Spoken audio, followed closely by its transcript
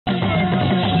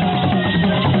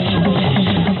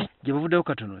buddewo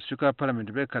katono sipiika wa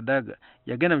palamenti Rebecca Kadaga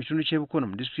yagenda mu kitundu ky'e mu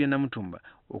disitulikiti y'e Namutumba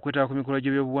okwetaba ku mikolo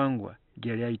gy'ebyobuwangwa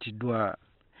gye yali ayitiddwa.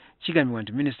 Kigambibwa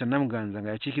nti minisita Namuganza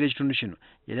nga yakiikira ekitundu kino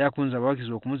yali akunze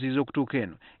abawagizi okumuziyiza okutuuka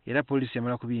eno era poliisi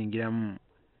yamala kubiyingiramu.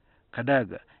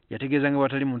 Kadaga yategeeza nga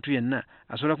watali muntu yenna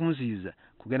asobola kumuziyiza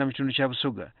kugenda mu kitundu kya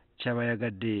Busoga ky'aba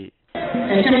yagadde.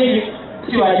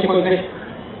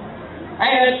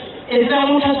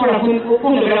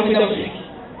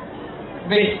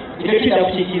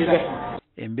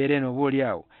 Embeera eno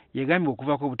oboolyawo yegambibwa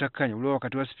okuvaako obutakkanya buliwo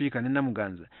wakati wa sipiika ne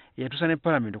Namuganza eyatuusa ne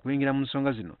palamenti okuyingira mu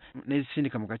nsonga zino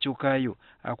n'ezisindika mu kakiiko kaayo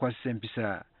akakwasisa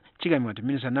empisa. Kigambibwa nti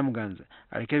minisita Namuganza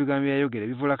aleka ebigambo bye yayogera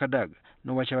ebivuula Kadaga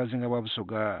n'obwakyabazinga bwa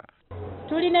Busoga.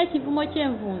 Tulina ekivumo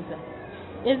ky'envunza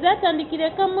ezaatandikira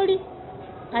e Kamuli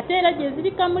ate era gye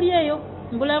ziri Kamuli eyo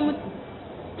mbulamuti.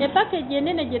 Epakeji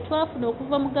enene gye twafuna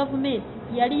okuva mu gavumenti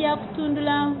yali ya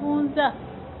kutundula nvunza.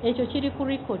 Ekyo kiri ku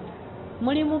record.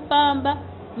 Mulimu pamba,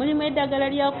 mulimu eddagala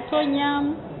lya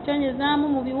kutonyezaamu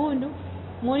mu biwundu,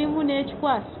 mulimu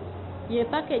n'ekikwaso. Ye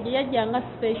pakeji yajjanga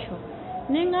special.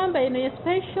 N'engamba eno ye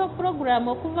special program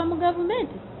okuva mu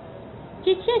gavumenti.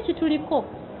 Kiki ekituliko?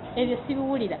 Ebyo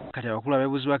sibiwulira. Kati abakulu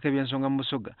abeebuuzibwako eby'ensonga mu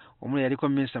Busoga omuli yaliko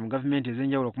minisita mu gavumenti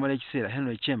ez'enjawulo okumala ekiseera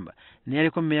Kyemba ne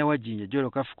yaliko mmeeya wa Jinja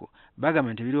Kafuko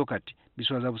bagamba nti ebiriwo kati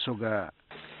biswaza Busoga.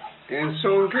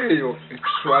 Ensonga eyo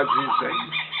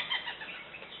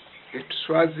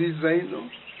etuswaziza ino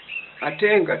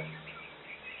ate nga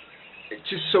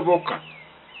kisoboka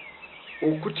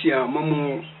okutyama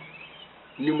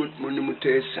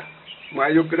nimuteesa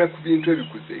mwayogera ku bintu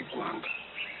ebikuza eggwanga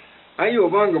aye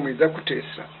obanga mwiza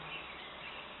kuteesa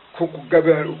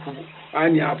kukugaba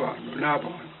ani abantu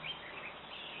n'abantu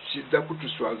kizza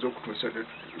kutuswaza okutuusa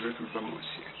lwetuva mu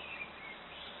nsi.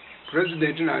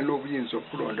 Pulezidenti n'alina obuyinza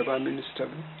okulonda baminisita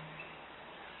be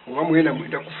oba mwena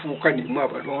mwenda kufuuka nimwe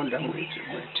abalonda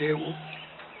mweteewo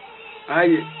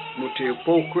aye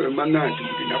muteekwa okwemanya nti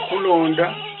mulina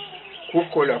kulonda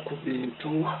kukola ku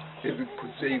bintu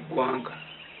ebikuza eggwanga.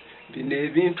 Bino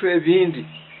ebintu ebindi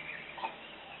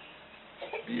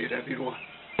byerabirwa.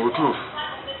 Obutuufu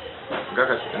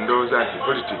ndowooza nti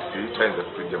politics tayinza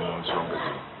kutujja mu nsonga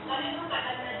zino.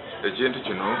 Ekintu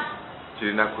kino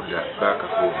kirina kudda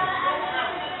baakafuumu.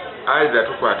 Aidha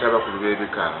tukwata abakulu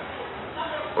b'ebika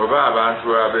oba abantu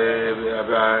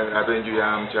ab'enju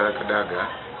ya mukyala Kadaga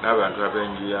n'abantu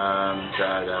ab'enju ya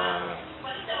mukyala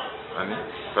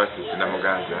Persis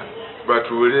Namuganza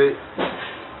batuule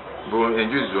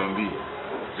enju zombi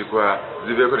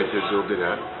zibeeko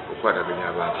nekyezoogera okukwataganya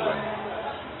abantu bano.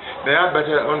 Naye but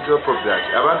on top of that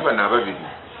abantu bano ababiri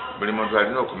buli muntu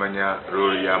alina okumanya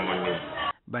rooli ya munne.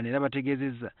 Bano era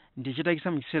bategeezezza nti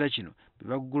ekyetagisa mu kiseera kino be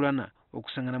bagugulana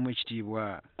okusanganamu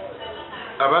ekitiibwa.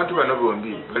 Abantu bano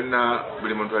bombi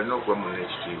buli muntu alina okuba munne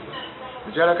ekitiibwa.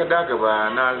 Mukyala Kadaga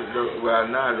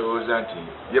bw'anaalowooza nti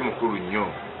ye mukulu nnyo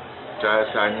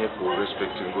tasaanye ku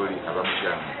respecting oli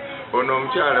abamukyala. Ono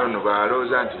omukyala ono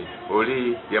bw'alowooza nti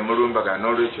oli yamulumbagana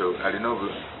n'olwekyo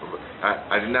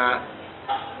alina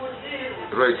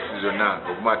rights zonna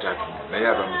okumwataakinga naye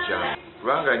abamukyala.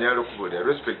 Kubanga anyala okubuulira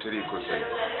respect erikosa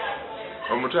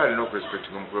omuto alina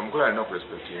okurespectinga omukulu, omukulu alina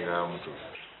okurespectinga omuto.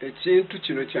 Ekintu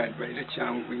kino kyandibaire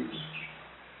kyangu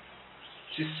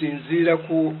kisinziira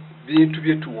ku bintu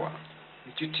bye tuwa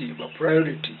ekitiibwa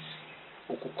priorities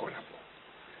okukolako.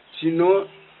 Kino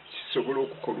kisobola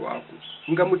okukolwako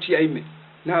nga mutyaime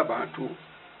n'abantu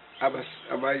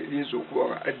abayinza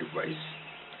okubawa advice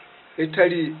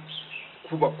etali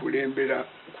kubakulembera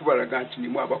kubalaga nti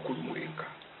nimwe abakulu mwenka.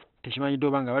 Tekimanyidde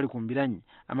oba nga bali ku mbiranyi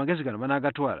amagezi gano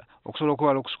banaagatwala okusobola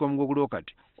okwewala okusukwa mu mugogulo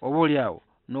kati oba oliawo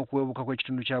n'okuweebuka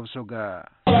kw'ekitundu kya Busoga.